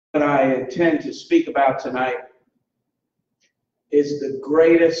What I intend to speak about tonight is the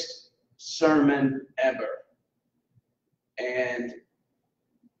greatest sermon ever. And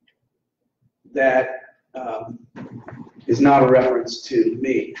that is not a reference to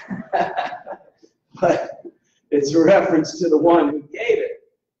me, but it's a reference to the one who gave it.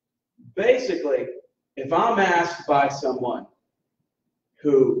 Basically, if I'm asked by someone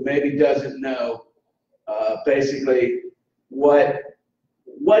who maybe doesn't know basically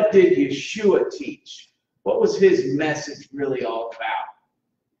what did Yeshua teach? What was his message really all about?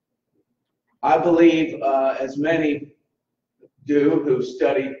 I believe, as many do who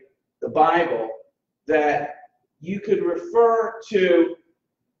study the Bible, that you could refer to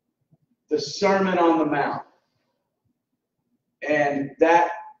the Sermon on the Mount. And that,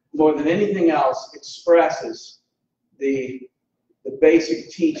 more than anything else, expresses the basic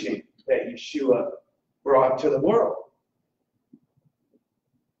teaching that Yeshua brought to the world.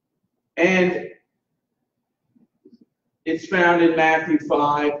 And it's found in Matthew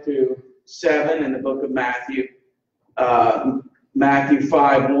 5 to 7 in the book of Matthew. Matthew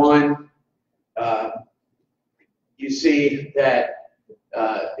 5:1, you see that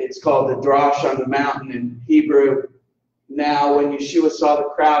it's called the Drash on the mountain in Hebrew. Now, when Yeshua saw the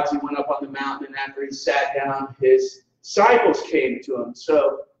crowds, he went up on the mountain, and after he sat down, his disciples came to him.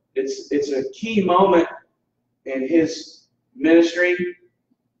 So it's a key moment in his ministry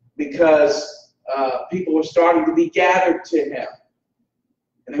because people were starting to be gathered to him.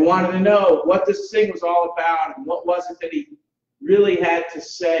 And they wanted to know what this thing was all about and what was it that he really had to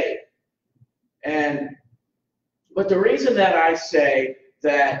say. But the reason that I say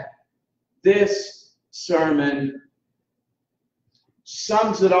that this sermon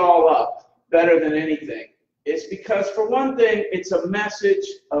sums it all up better than anything is because, for one thing, it's a message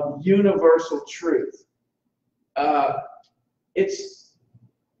of universal truth.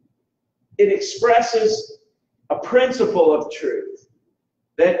 It expresses a principle of truth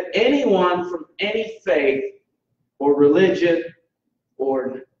that anyone from any faith or religion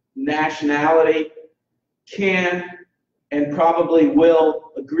or nationality can and probably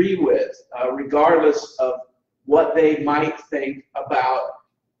will agree with, regardless of what they might think about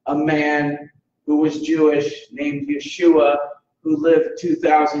a man who was Jewish named Yeshua who lived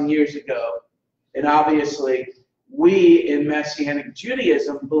 2,000 years ago. And obviously, we in Messianic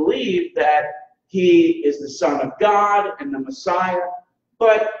Judaism believe that he is the Son of God and the Messiah.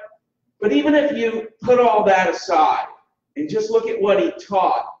 But even if you put all that aside and just look at what he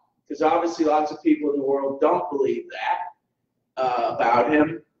taught, because obviously lots of people in the world don't believe that about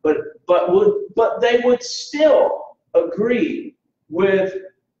him, but they would still agree with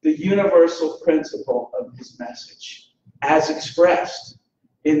the universal principle of his message as expressed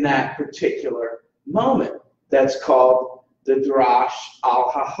in that particular moment. That's called the Drash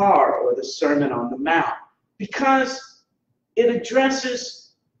al-Hahar, or the Sermon on the Mount, because it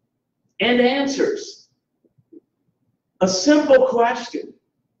addresses and answers a simple question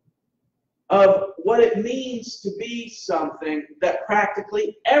of what it means to be something that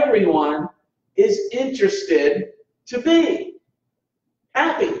practically everyone is interested to be.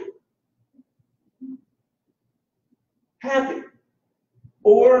 Happy. Happy.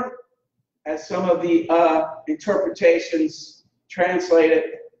 Or, as some of the interpretations translate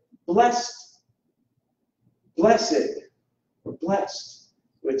it, blessed. Blessed. Or blessed.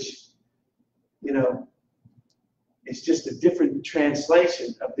 Which, it's just a different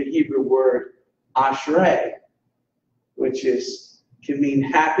translation of the Hebrew word ashrei, which can mean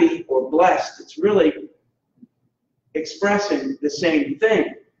happy or blessed. It's really expressing the same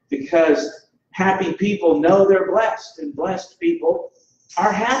thing, because happy people know they're blessed, and blessed people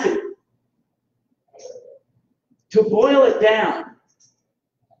are happy. To boil it down,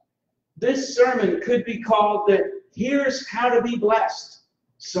 this sermon could be called the Here's How to Be Blessed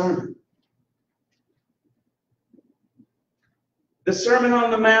sermon. The Sermon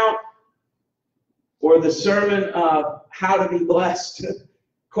on the Mount, or the Sermon of How to Be Blessed,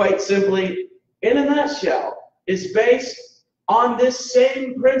 quite simply, in a nutshell, is based on this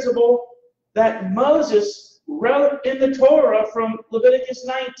same principle that Moses wrote in the Torah from Leviticus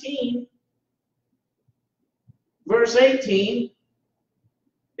 19, verse 18.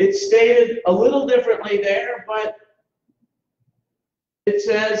 It's stated a little differently there, but it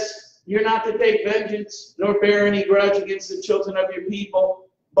says, "You're not to take vengeance nor bear any grudge against the children of your people,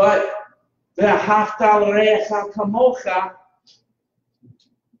 but ve'ahavta l'reacha kamocha."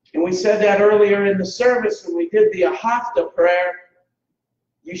 And we said that earlier in the service when we did the Ahavta prayer.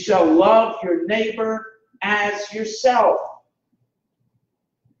 You shall love your neighbor as yourself.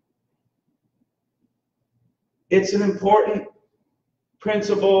 It's an important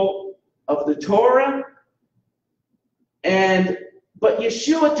principle of the Torah, but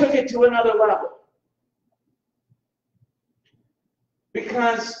Yeshua took it to another level.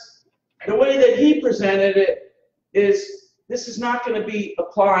 Because the way that he presented it is, this is not going to be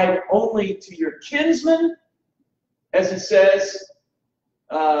applied only to your kinsmen, as it says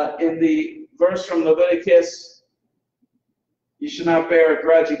in the verse from Leviticus, you should not bear a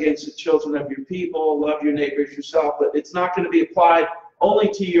grudge against the children of your people, love your neighbors yourself, but it's not going to be applied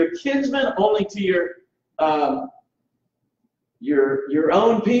only to your kinsmen, only to your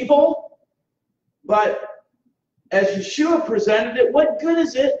own people. But as Yeshua presented it, what good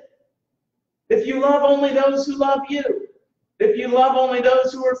is it if you love only those who love you? If you love only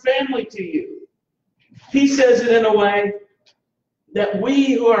those who are family to you? He says it in a way that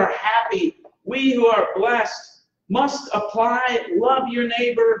we who are happy, we who are blessed, must apply love your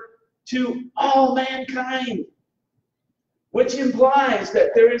neighbor to all mankind, which implies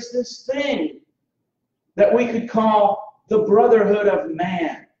that there is this thing that we could call the brotherhood of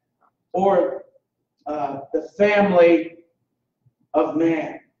man, or the family of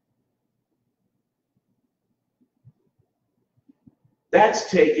man.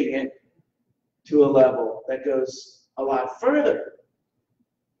 That's taking it to a level that goes a lot further.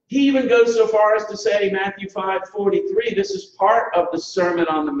 He even goes so far as to say, Matthew 5:43, this is part of the Sermon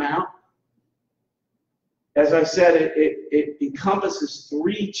on the Mount. As I said, it encompasses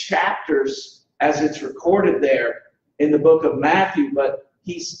 3 chapters as it's recorded there in the book of Matthew, but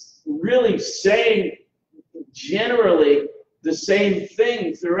he's really saying generally the same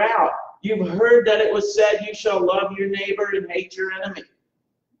thing throughout. You've heard that it was said, you shall love your neighbor and hate your enemy.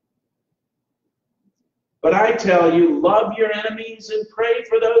 But I tell you, love your enemies and pray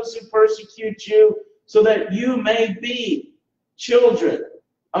for those who persecute you, so that you may be children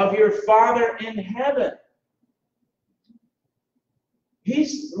of your Father in heaven.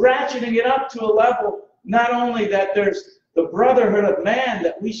 He's ratcheting it up to a level, not only that there's the brotherhood of man,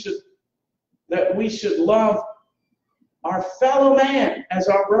 that we should love our fellow man as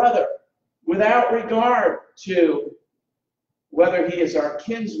our brother, without regard to whether he is our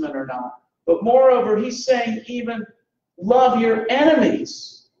kinsman or not. But moreover, he's saying even love your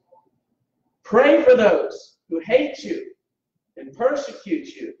enemies. Pray for those who hate you and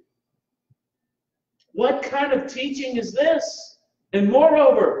persecute you. What kind of teaching is this? And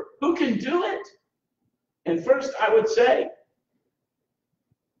moreover, who can do it? And first, I would say,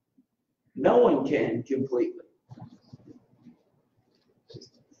 no one can completely.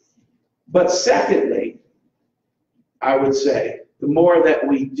 But secondly, I would say, the more that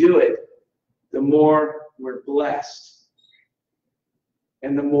we do it, the more we're blessed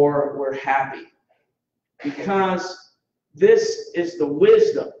and the more we're happy. Because this is the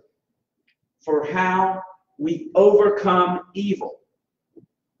wisdom for how we overcome evil.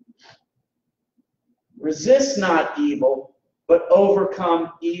 Resist not evil, but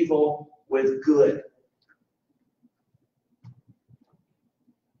overcome evil with good.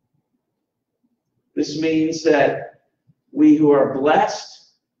 This means that we who are blessed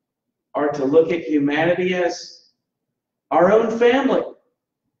are to look at humanity as our own family,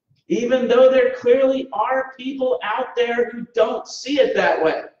 even though there clearly are people out there who don't see it that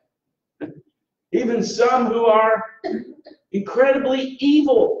way. Even some who are incredibly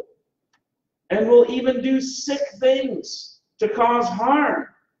evil and will even do sick things to cause harm,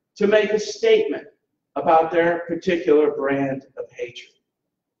 to make a statement about their particular brand of hatred.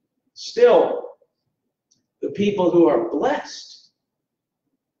 Still, the people who are blessed,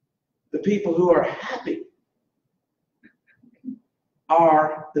 the people who are happy,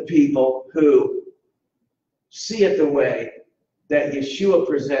 are the people who see it the way that Yeshua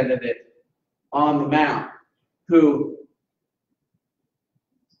presented it on the Mount, who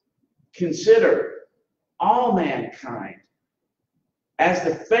consider all mankind as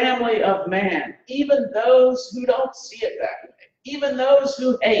the family of man, even those who don't see it that way, even those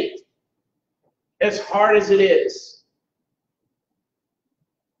who hate, as hard as it is,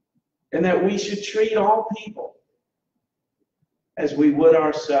 and that we should treat all people as we would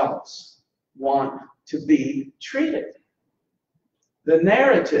ourselves want to be treated. The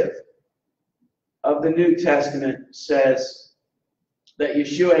narrative of the New Testament says that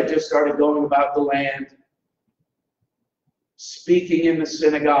Yeshua had just started going about the land, speaking in the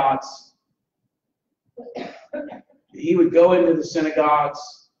synagogues. He would go into the synagogues.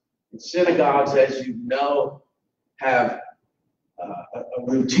 And synagogues, as you know, have a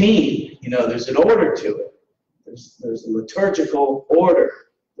routine. You know, there's an order to it. There's a liturgical order.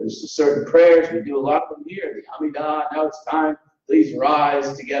 There's certain prayers. We do a lot of them here. The Amidah, now it's time. Please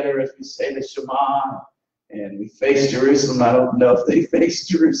rise together as we say the Shema. And we faced Jerusalem. I don't know if they faced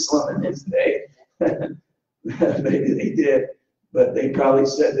Jerusalem in his day. Maybe they did. But they probably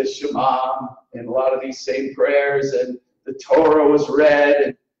said the Shema and a lot of these same prayers, and the Torah was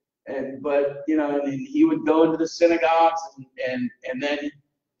read. But and he would go into the synagogues, and then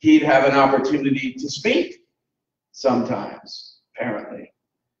he'd have an opportunity to speak sometimes, apparently.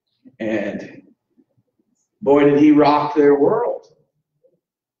 And boy, did he rock their world.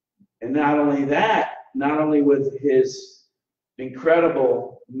 And not only that, not only with his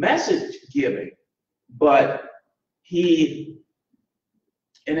incredible message giving, but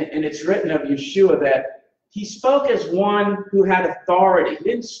and it's written of Yeshua that he spoke as one who had authority. He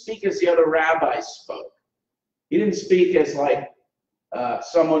didn't speak as the other rabbis spoke. He didn't speak as like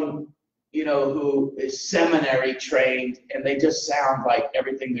someone, who is seminary trained, and they just sound like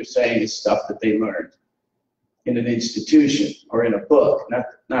everything they're saying is stuff that they learned in an institution or in a book.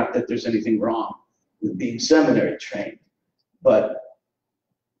 Not that there's anything wrong with being seminary trained, but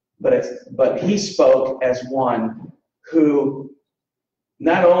he spoke as one who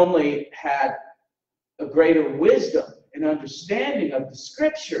not only had a greater wisdom and understanding of the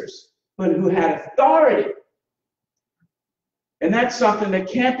scriptures, but who had authority. And that's something that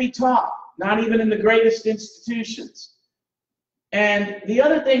can't be taught, not even in the greatest institutions. And the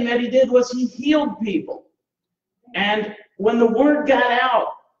other thing that he did was he healed people. And when the word got out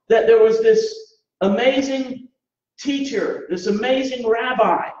that there was this amazing teacher, this amazing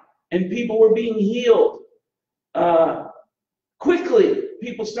rabbi, and people were being healed, quickly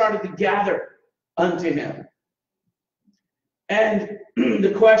people started to gather unto him. And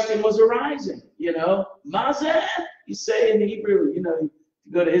the question was arising, massacre. You say in Hebrew, you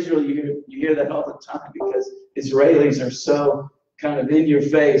go to Israel, you hear that all the time, because Israelis are so kind of in your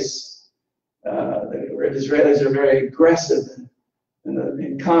face. The Israelis are very aggressive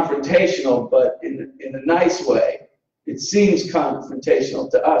and confrontational, but in a nice way. It seems confrontational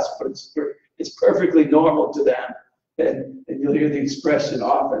to us, but it's perfectly normal to them. And you'll hear the expression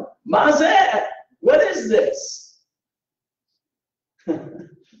often, massacre, what is this?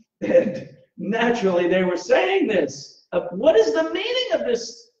 And naturally they were saying this. What is the meaning of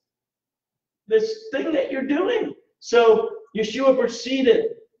this thing that you're doing? So Yeshua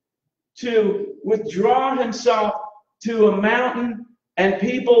proceeded to withdraw himself to a mountain, and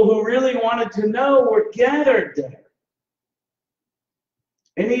people who really wanted to know were gathered there.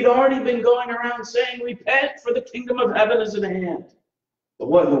 And he'd already been going around saying, repent, for the kingdom of heaven is at hand. But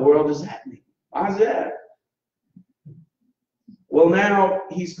what in the world does that mean? How's that? Well, now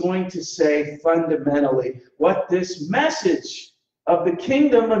he's going to say fundamentally what this message of the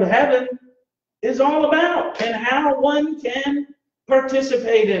kingdom of heaven is all about and how one can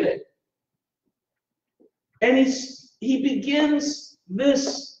participate in it. And he begins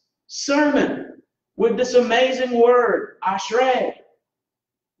this sermon with this amazing word, ashrei.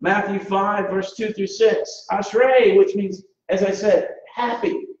 Matthew 5, verse 2 through 6. Ashrei, which means, as I said,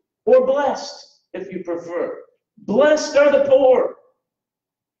 happy or blessed, if you prefer. Blessed are the poor.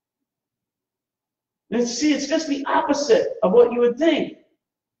 And see, it's just the opposite of what you would think.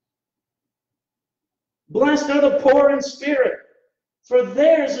 Blessed are the poor in spirit, for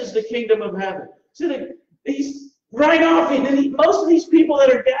theirs is the kingdom of heaven. So he's right off, and most of these people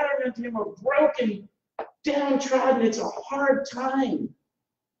that are gathering unto him are broken, downtrodden. It's a hard time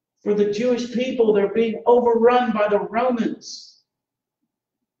for the Jewish people. They're being overrun by the Romans.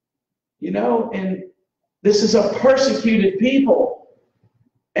 And this is a persecuted people.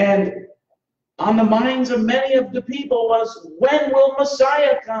 And on the minds of many of the people was, when will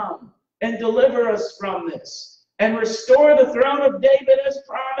Messiah come and deliver us from this and restore the throne of David as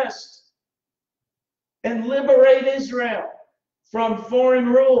promised and liberate Israel from foreign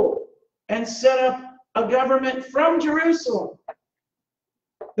rule and set up a government from Jerusalem,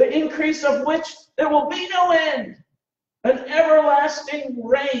 the increase of which there will be no end, an everlasting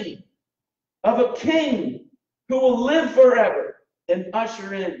reign of a king who will live forever and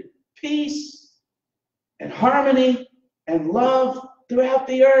usher in peace and harmony and love throughout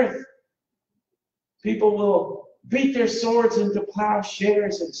the earth. People will beat their swords into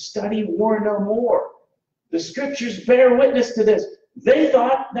plowshares and study war no more. The scriptures bear witness to this. They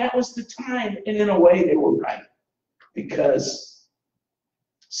thought that was the time, and in a way they were right, because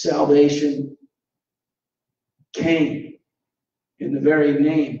salvation came in the very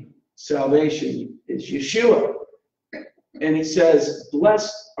name. Salvation is Yeshua. And he says,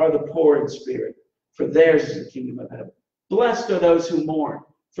 blessed are the poor in spirit, for theirs is the kingdom of heaven. Blessed are those who mourn,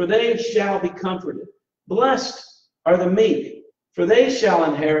 for they shall be comforted. Blessed are the meek, for they shall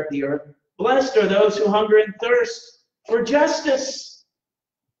inherit the earth. Blessed are those who hunger and thirst for justice,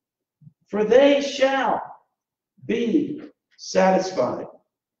 for they shall be satisfied.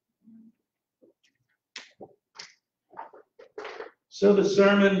 So the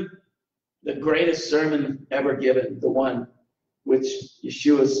sermon, the greatest sermon ever given, the one which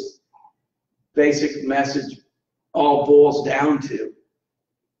Yeshua's basic message all boils down to,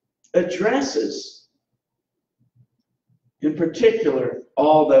 addresses, in particular,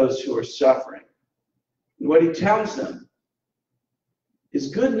 all those who are suffering. And what he tells them is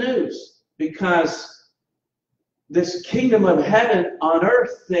good news, because this kingdom of heaven on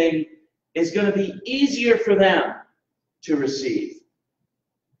earth thing is going to be easier for them to receive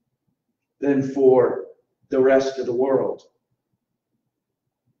than for the rest of the world.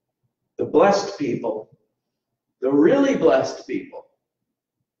 The blessed people, the really blessed people,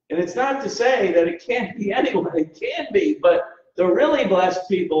 and it's not to say that it can't be anyone, it can be, but the really blessed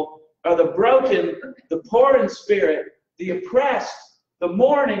people are the broken, the poor in spirit, the oppressed, the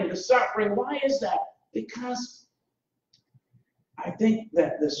mourning, the suffering. Why is that? Because I think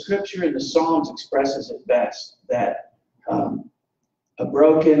that the scripture in the Psalms expresses it best, that a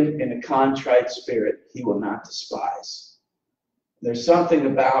broken and a contrite spirit he will not despise. There's something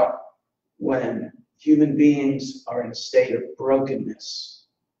about when human beings are in a state of brokenness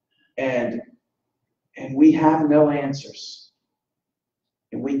and we have no answers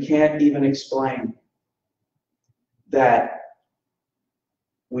and we can't even explain, that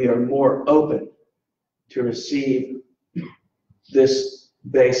we are more open to receive this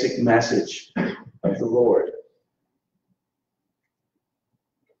basic message of the Lord.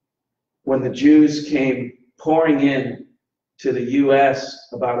 When the Jews came pouring in to the U.S.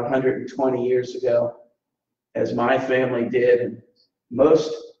 about 120 years ago, as my family did, and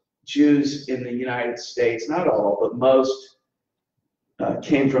most Jews in the United States, not all, but most,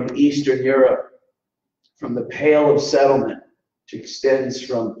 came from Eastern Europe, from the Pale of Settlement, which extends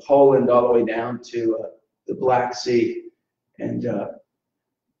from Poland all the way down to the Black Sea. And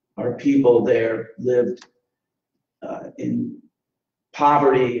our people there lived in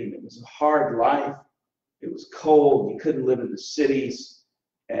poverty, and it was a hard life. It was cold. You couldn't live in the cities.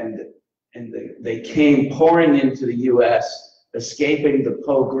 And they came pouring into the U.S., escaping the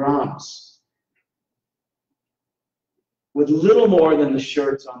pogroms, with little more than the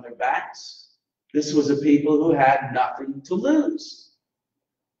shirts on their backs. This was a people who had nothing to lose.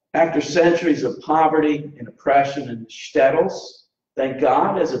 After centuries of poverty and oppression and shtetls, thank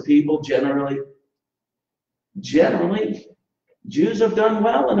God, as a people, generally, Jews have done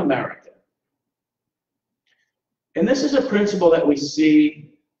well in America. And this is a principle that we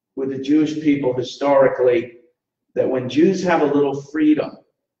see with the Jewish people historically, that when Jews have a little freedom,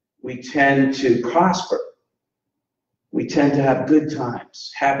 we tend to prosper. We tend to have good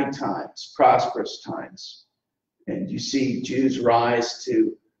times, happy times, prosperous times. And you see Jews rise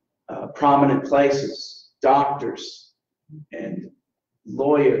to prominent places, doctors and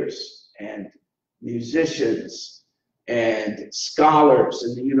lawyers and musicians and scholars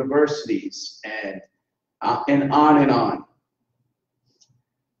in the universities, and on and on.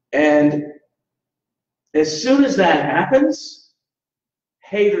 And as soon as that happens,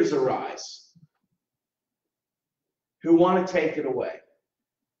 haters arise who want to take it away.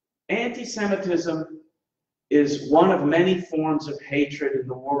 Anti-Semitism is one of many forms of hatred in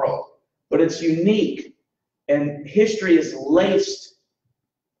the world, but it's unique, and history is laced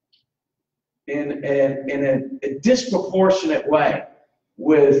in a disproportionate way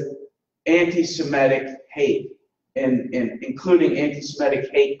with anti-Semitic hate, and including anti-Semitic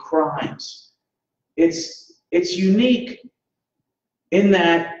hate crimes. It's unique in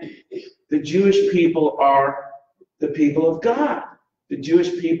that the Jewish people are the people of God. The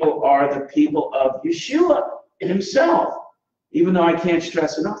Jewish people are the people of Yeshua himself. Even though I can't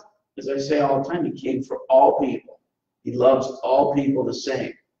stress enough, as I say all the time, he came for all people. He loves all people the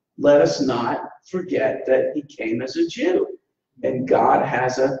same. Let us not forget that he came as a Jew. And God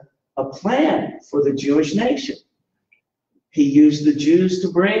has a plan for the Jewish nation. He used the Jews to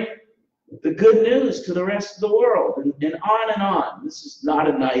bring the good news to the rest of the world, and on and on. This is not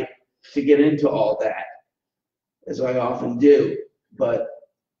a night to get into all that, as I often do, but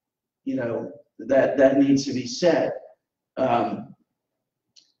you know, that needs to be said. And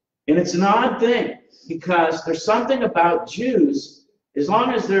it's an odd thing, because there's something about Jews, as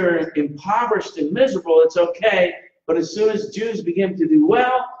long as they're impoverished and miserable, it's okay, but as soon as Jews begin to do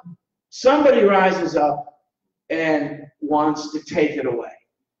well, somebody rises up and wants to take it away.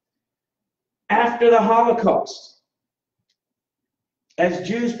 After the Holocaust, as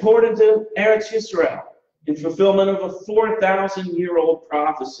Jews poured into Eretz Yisrael in fulfillment of a 4,000-year-old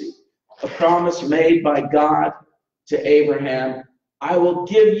prophecy, a promise made by God to Abraham I will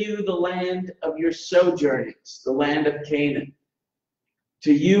give you the land of your sojournings, the land of Canaan,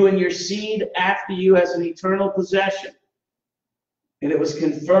 to you and your seed after you as an eternal possession. And it was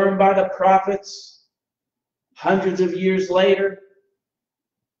confirmed by the prophets hundreds of years later.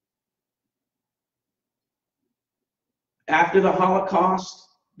 After the Holocaust,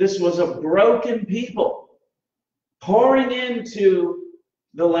 this was a broken people pouring into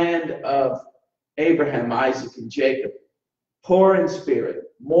the land of Abraham, Isaac, and Jacob. Poor in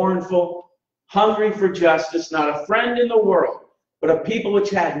spirit, mournful, hungry for justice, not a friend in the world, but a people which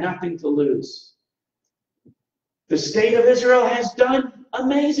had nothing to lose. The state of Israel has done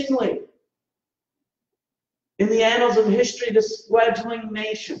amazingly. In the annals of history, this fledgling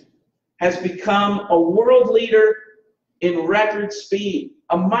nation has become a world leader in record speed,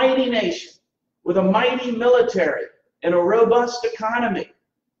 a mighty nation with a mighty military and a robust economy.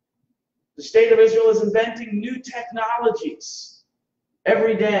 The state of Israel is inventing new technologies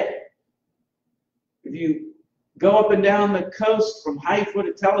every day. If you go up and down the coast from Haifa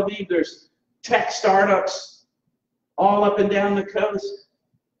to Tel Aviv, there's tech startups all up and down the coast.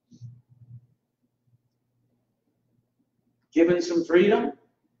 Given some freedom,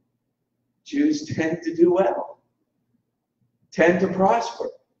 Jews tend to do well, tend to prosper,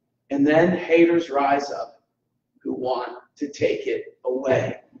 and then haters rise up who want to take it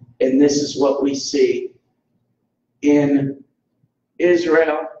away. And this is what we see in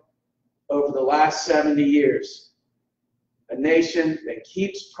Israel over the last 70 years. A nation that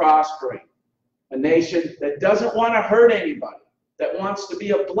keeps prospering, a nation that doesn't want to hurt anybody, that wants to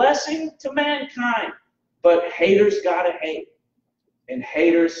be a blessing to mankind, but haters gotta hate. And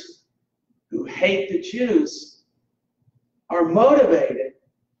haters who hate the Jews are motivated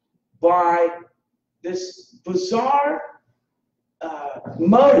by this bizarre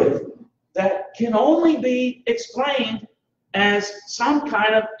motive that can only be explained as some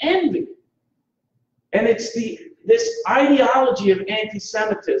kind of envy. And it's this ideology of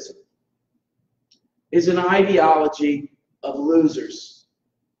anti-Semitism is an ideology of losers.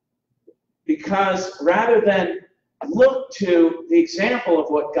 Because rather than look to the example of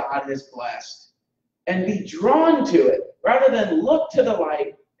what God has blessed and be drawn to it, rather than look to the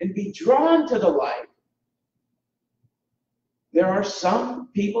light and be drawn to the light, there are some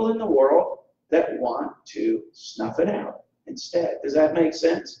people in the world that want to snuff it out instead. Does that make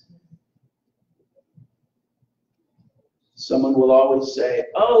sense? Someone will always say,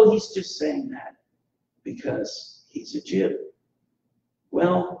 oh, he's just saying that because he's a Jew.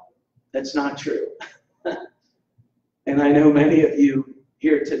 Well, that's not true. And I know many of you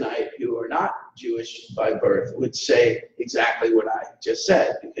here tonight who are not Jewish by birth would say exactly what I just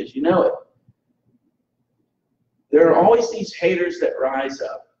said because you know it. There are always these haters that rise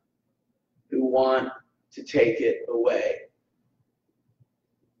up who want to take it away.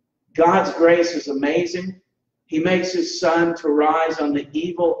 God's grace is amazing. He makes his sun to rise on the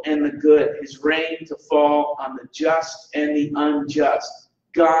evil and the good, his rain to fall on the just and the unjust.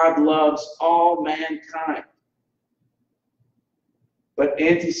 God loves all mankind. But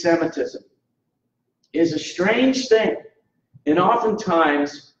anti-Semitism is a strange thing. And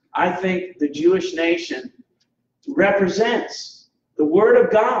oftentimes, I think the Jewish nation represents the Word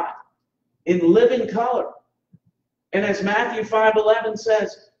of God in living color. And as Matthew 5:11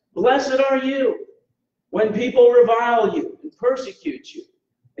 says, blessed are you when people revile you and persecute you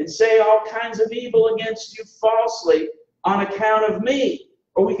and say all kinds of evil against you falsely on account of me.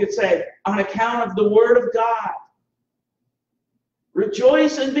 Or we could say, on account of the Word of God.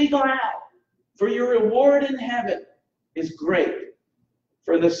 Rejoice and be glad, for your reward in heaven is great.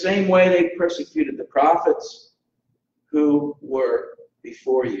 For the same way they persecuted the prophets who were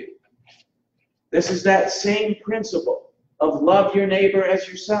before you. This is that same principle of love your neighbor as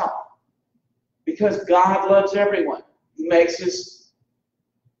yourself. Because God loves everyone. He makes his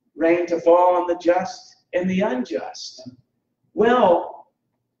rain to fall on the just and the unjust. Well,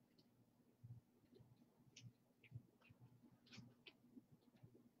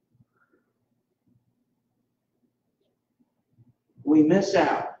 we miss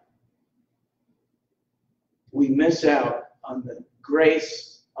out. We miss out on the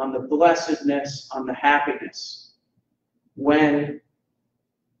grace, on the blessedness, on the happiness when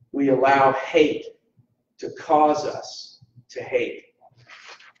we allow hate to cause us to hate.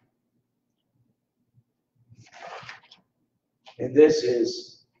 And this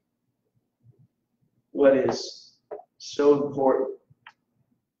is what is so important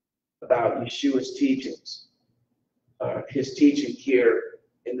about Yeshua's teachings. His teaching here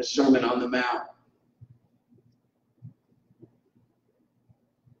in the Sermon on the Mount.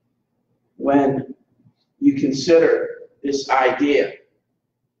 When you consider this idea.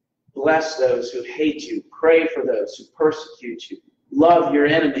 Bless those who hate you. Pray for those who persecute you. Love your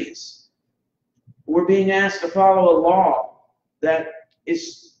enemies. We're being asked to follow a law that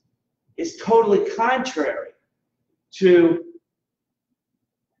is totally contrary to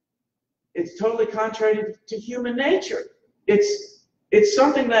human nature. It's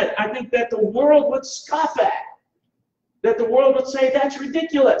something that I think that the world would scoff at, that the world would say, that's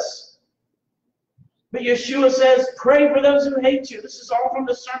ridiculous. But Yeshua says, pray for those who hate you. This is all from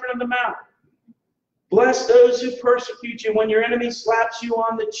the Sermon on the Mount. Bless those who persecute you. When your enemy slaps you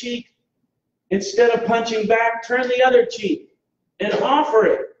on the cheek, instead of punching back, turn the other cheek and offer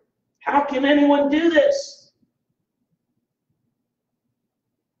it. How can anyone do this?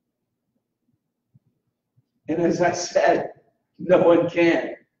 And as I said, no one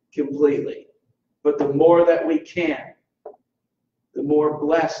can completely. But the more that we can, the more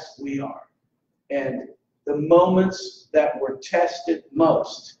blessed we are. And the moments that we're tested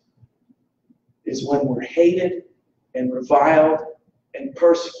most is when we're hated and reviled and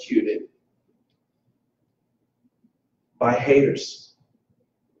persecuted by haters.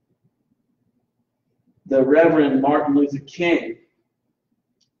 The Reverend Martin Luther King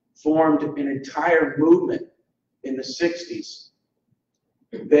formed an entire movement in the 60s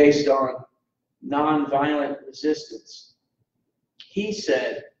based on nonviolent resistance. He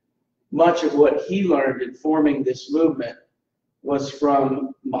said much of what he learned in forming this movement was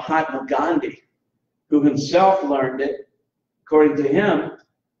from Mahatma Gandhi, who himself learned it, according to him,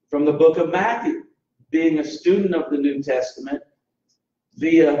 from the book of Matthew, being a student of the New Testament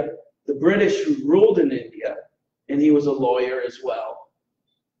via the British who ruled in India, and he was a lawyer as well.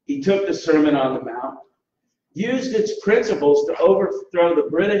 He took the Sermon on the Mount, used its principles to overthrow the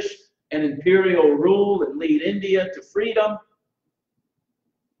British and imperial rule and lead India to freedom.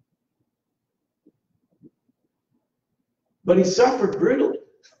 But he suffered brutally.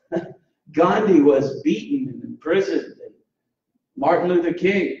 Gandhi was beaten and imprisoned, and Martin Luther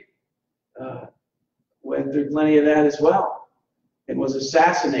King went through plenty of that as well, and was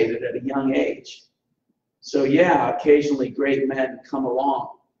assassinated at a young age. So yeah, occasionally great men come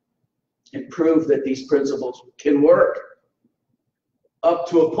along and prove that these principles can work up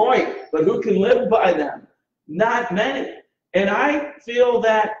to a point, but who can live by them? Not many. And I feel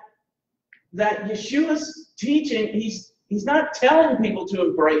that Yeshua's teaching, he's not telling people to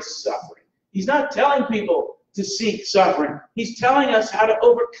embrace suffering. He's not telling people to seek suffering. He's telling us how to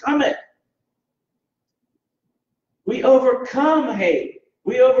overcome it. We overcome hate.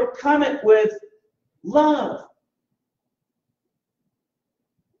 We overcome it with love.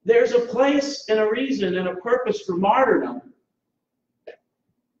 There's a place and a reason and a purpose for martyrdom.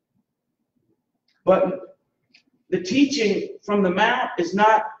 But the teaching from the Mount is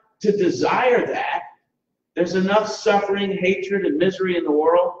not to desire that. There's enough suffering, hatred, and misery in the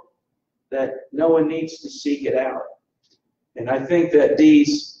world that no one needs to seek it out. And I think that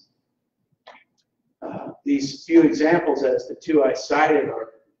these few examples, as the two I cited,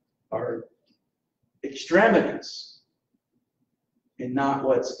 are extremities and not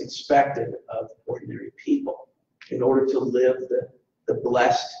what's expected of ordinary people in order to live the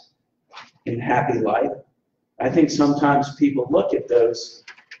blessed and happy life. I think sometimes people look at those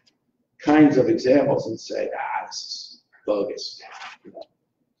kinds of examples and say, this is bogus.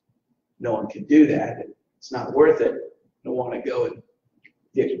 No one can do that. It's not worth it. I don't want to go and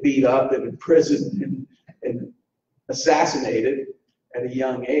get beat up and imprisoned and assassinated at a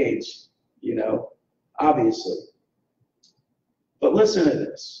young age, obviously. But listen to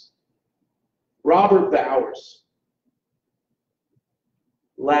this. Robert Bowers,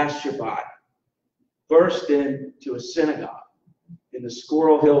 last Shabbat, burst into a synagogue in the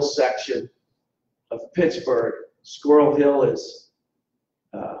Squirrel Hill section of Pittsburgh. Squirrel Hill is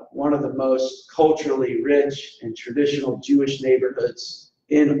one of the most culturally rich and traditional Jewish neighborhoods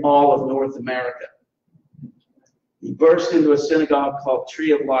in all of North America. He burst into a synagogue called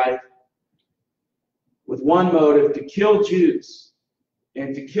Tree of Life with one motive: to kill Jews,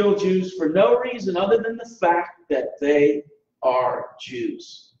 and to kill Jews for no reason other than the fact that they are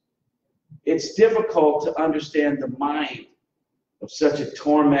Jews. It's difficult to understand the mind of such a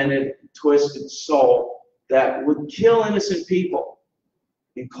tormented, twisted soul that would kill innocent people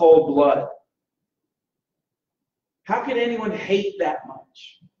in cold blood. How could anyone hate that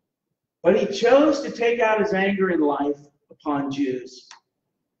much? But he chose to take out his anger in life upon Jews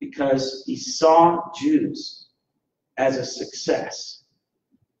because he saw Jews as a success,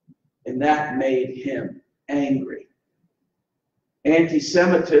 and that made him angry.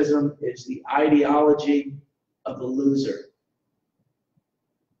 Anti-Semitism is the ideology of a loser.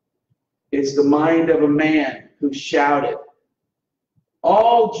 It's the mind of a man who shouted,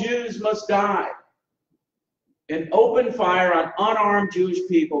 "All Jews must die," and opened fire on unarmed Jewish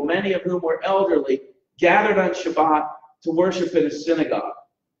people, many of whom were elderly, gathered on Shabbat to worship in a synagogue.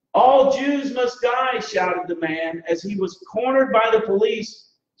 "All Jews must die," shouted the man as he was cornered by the police,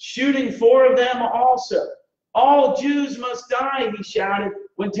 shooting 4 of them also. "All Jews must die," he shouted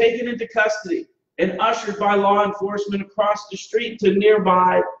when taken into custody and ushered by law enforcement across the street to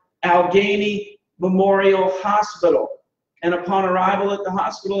nearby Allegheny Memorial Hospital. And upon arrival at the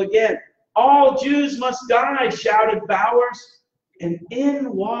hospital again, "All Jews must die," shouted Bowers, and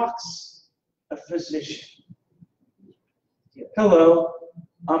in walks a physician. "Hello,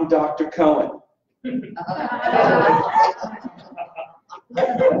 I'm Dr. Cohen."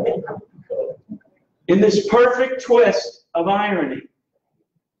 In this perfect twist of irony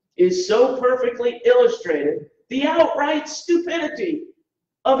is so perfectly illustrated the outright stupidity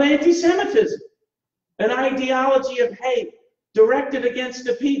of anti-Semitism, an ideology of hate directed against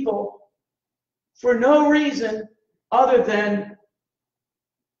the people for no reason other than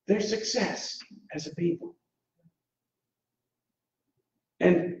their success as a people.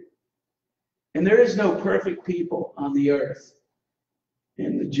 And there is no perfect people on the earth.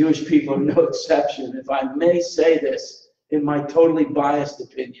 And the Jewish people are no exception. If I may say this in my totally biased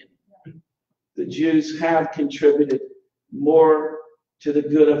opinion, the Jews have contributed more to the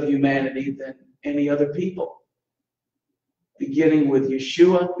good of humanity than any other people. Beginning with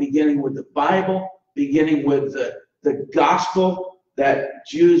Yeshua, beginning with the Bible, beginning with the gospel that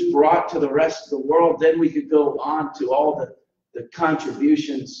Jews brought to the rest of the world. Then we could go on to all the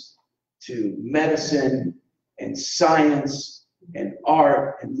contributions to medicine and science and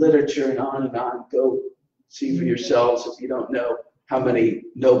art and literature and on and on. Go see for yourselves if you don't know how many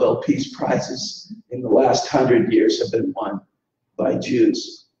Nobel Peace Prizes in the last 100 years have been won by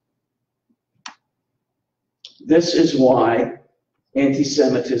Jews. This is why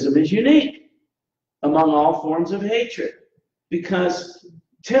anti-Semitism is unique among all forms of hatred, because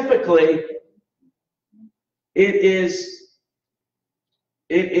typically it is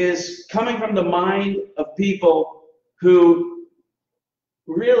coming from the mind of people who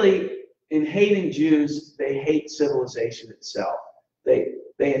really, in hating Jews, they hate civilization itself. They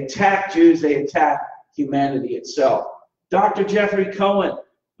attack Jews, they attack humanity itself. Dr. Jeffrey Cohen,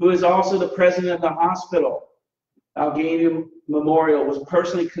 who is also the president of the hospital, Allegheny Memorial, was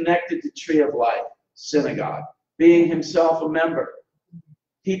personally connected to Tree of Life Synagogue, being himself a member.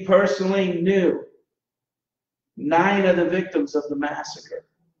 He personally knew 9 of the victims of the massacre.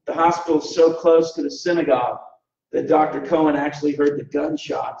 The hospital is so close to the synagogue that Dr. Cohen actually heard the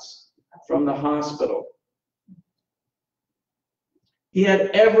gunshots from the hospital. He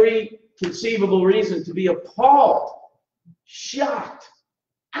had every conceivable reason to be appalled, shocked,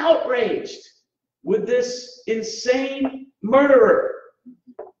 outraged with this insane murderer.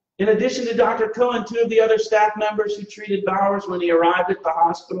 In addition to Dr. Cohen, 2 of the other staff members who treated Bowers when he arrived at the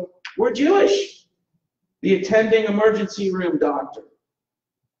hospital were Jewish. The attending emergency room doctor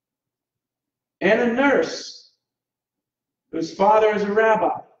and a nurse whose father is a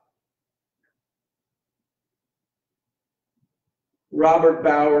rabbi. Robert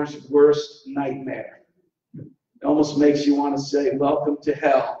Bowers' worst nightmare. It almost makes you want to say, "Welcome to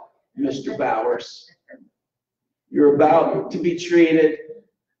hell, Mr. Bowers. You're about to be treated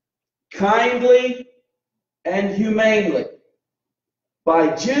kindly and humanely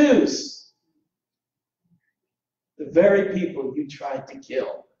by Jews, the very people you tried to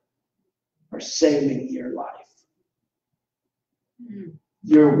kill are saving your life."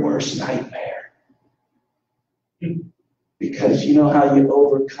 Your worst nightmare. Because you know how you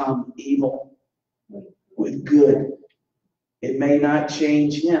overcome evil with good. It may not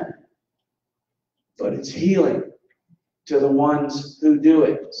change him, but it's healing to the ones who do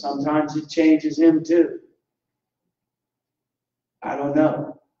it. Sometimes it changes him too. I don't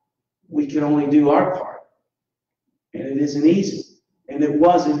know. We can only do our part. And it isn't easy. And it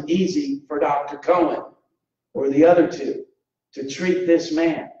wasn't easy for Dr. Cohen or the other 2 to treat this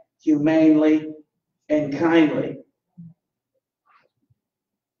man humanely and kindly.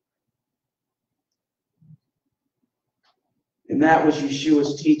 And that was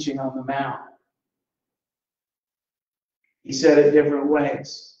Yeshua's teaching on the Mount. He said it different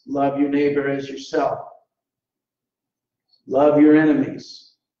ways. Love your neighbor as yourself. Love your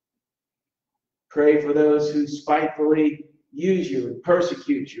enemies. Pray for those who spitefully use you and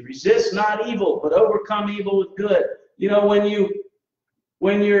persecute you. Resist not evil, but overcome evil with good. You know,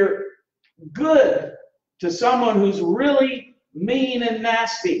 when you're good to someone who's really mean and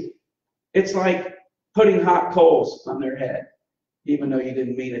nasty, it's like putting hot coals on their head, even though you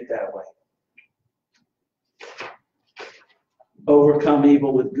didn't mean it that way. overcome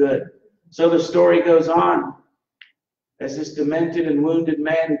evil with good. So the story goes on as this demented and wounded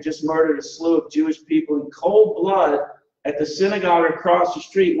man who just murdered a slew of Jewish people in cold blood at the synagogue across the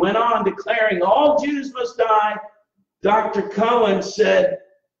street went on declaring all Jews must die. Dr. Cohen said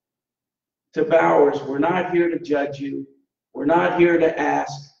to Bowers, we're not here to judge you. We're not here to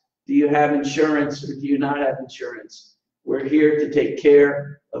ask, do you have insurance or do you not have insurance? We're here to take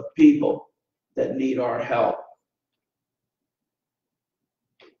care of people that need our help.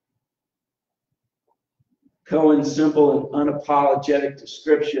 Cohen's simple and unapologetic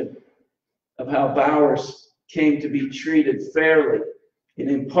description of how Bowers came to be treated fairly and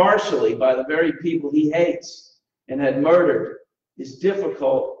impartially by the very people he hates and had murdered is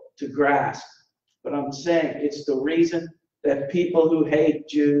difficult to grasp. But I'm saying it's the reason that people who hate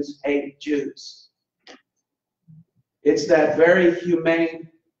Jews hate Jews. It's that very humane,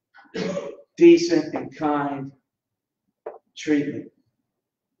 decent, and kind treatment.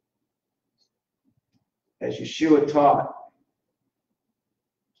 As Yeshua taught,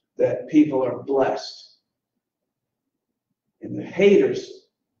 that people are blessed. And the haters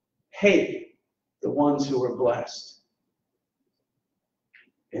hate the ones who are blessed.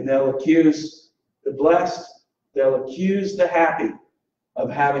 And they'll accuse the blessed, they'll accuse the happy of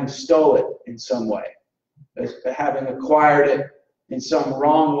having stole it in some way, as having acquired it in some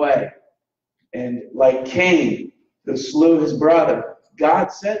wrong way. And like Cain, who slew his brother,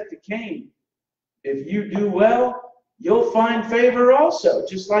 God said to Cain, if you do well, you'll find favor also,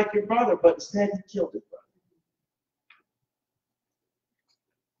 just like your brother. But instead, he killed his brother.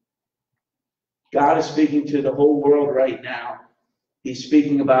 God is speaking to the whole world right now. He's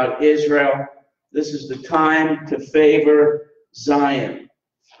speaking about Israel. This is the time to favor Zion.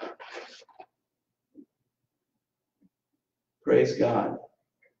 Praise God.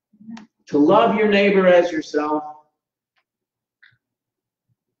 To love your neighbor as yourself,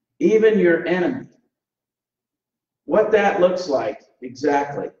 even your enemy. What that looks like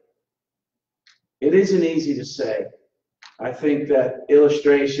exactly, it isn't easy to say. I think that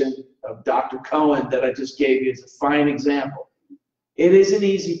illustration of Dr. Cohen that I just gave you is a fine example. It isn't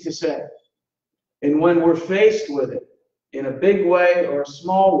easy to say. And when we're faced with it in a big way or a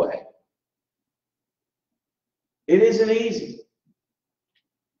small way, it isn't easy.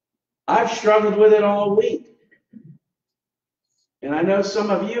 I've struggled with it all week. And I know some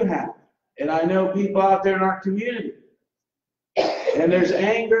of you have. And I know people out there in our community. And there's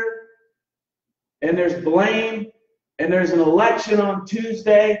anger, and there's blame, and there's an election on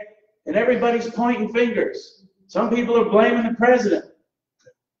Tuesday, and everybody's pointing fingers. Some people are blaming the president,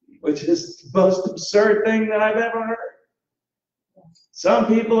 which is the most absurd thing that I've ever heard. Some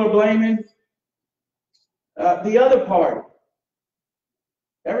people are blaming the other party.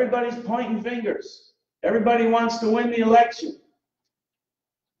 Everybody's pointing fingers. Everybody wants to win the election.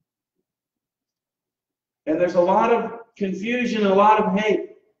 And there's a lot of confusion, a lot of hate.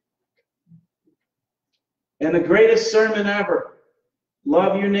 And the greatest sermon ever,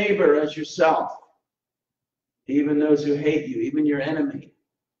 love your neighbor as yourself, even those who hate you, even your enemy.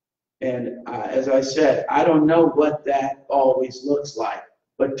 And as I said, I don't know what that always looks like,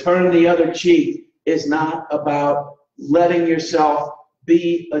 but turn the other cheek is not about letting yourself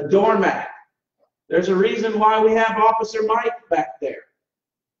be a doormat. There's a reason why we have Officer Mike back there,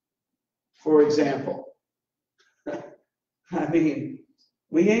 for example. I mean,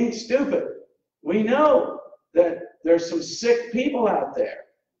 we ain't stupid. We know that there's some sick people out there.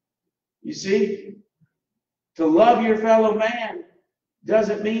 You see, to love your fellow man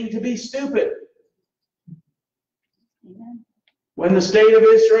doesn't mean to be stupid. Amen. When the state of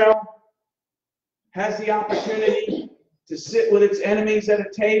Israel has the opportunity to sit with its enemies at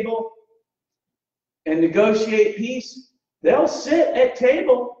a table and negotiate peace, they'll sit at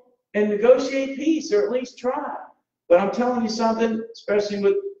table and negotiate peace, or at least try. But I'm telling you something,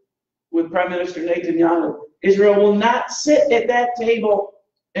 especially with Prime Minister Netanyahu, Israel will not sit at that table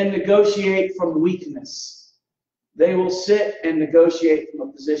and negotiate from weakness. They will sit and negotiate from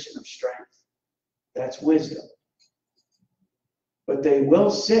a position of strength. That's wisdom. But they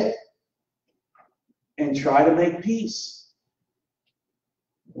will sit and try to make peace.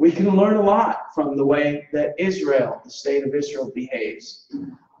 We can learn a lot from the way that Israel, the state of Israel, behaves,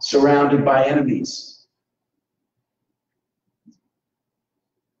 surrounded by enemies.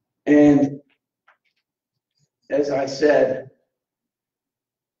 And as I said,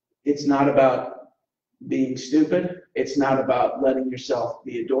 it's not about being stupid. It's not about letting yourself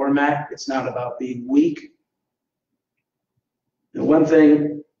be a doormat. It's not about being weak. The one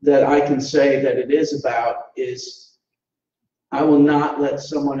thing that I can say that it is about is I will not let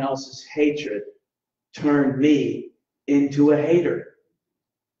someone else's hatred turn me into a hater.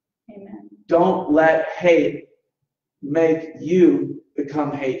 Amen. Don't let hate make you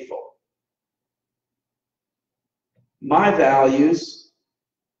become hateful. My values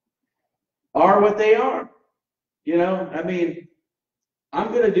are what they are. You know, I mean, I'm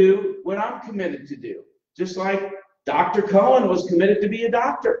going to do what I'm committed to do. Just like Dr. Cohen was committed to be a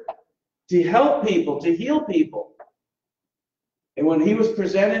doctor, to help people, to heal people. And when he was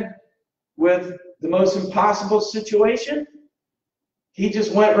presented with the most impossible situation, he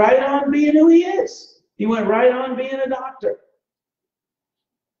just went right on being who he is. He went right on being a doctor.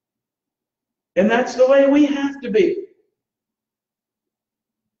 And that's the way we have to be.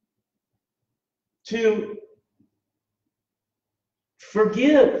 To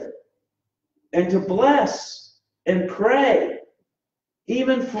forgive and to bless and pray,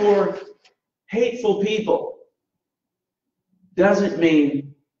 even for hateful people, doesn't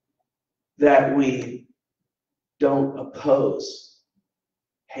mean that we don't oppose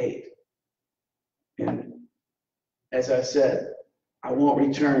hate. And as I said, I won't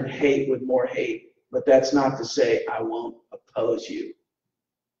return hate with more hate, but that's not to say I won't oppose you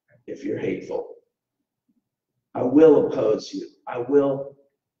if you're hateful. I will oppose you. I will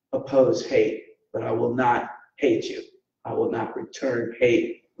oppose hate, but I will not hate you. I will not return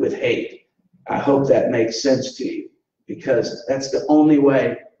hate with hate. I hope that makes sense to you, because that's the only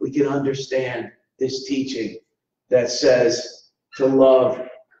way we can understand this teaching that says to love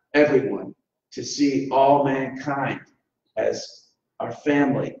everyone, to see all mankind as our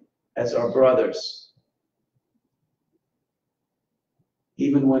family, as our brothers.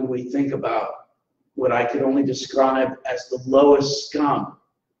 Even when we think about what I could only describe as the lowest scum,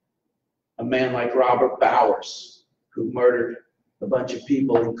 a man like Robert Bowers, who murdered a bunch of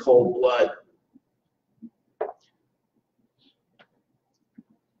people in cold blood.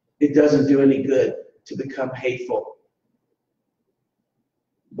 It doesn't do any good to become hateful,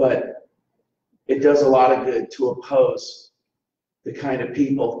 but it does a lot of good to oppose the kind of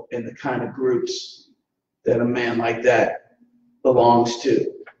people and the kind of groups that a man like that belongs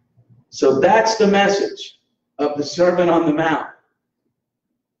to. So that's the message of the Sermon on the Mount.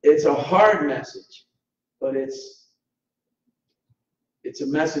 It's a hard message, but it's a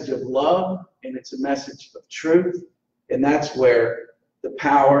message of love, and it's a message of truth, and that's where the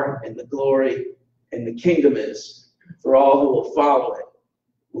power and the glory and the kingdom is for all who will follow it,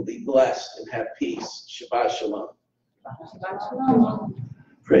 will be blessed and have peace. Shabbat shalom. Shabbat shalom.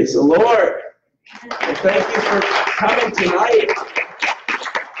 Praise the Lord. And thank you for coming tonight.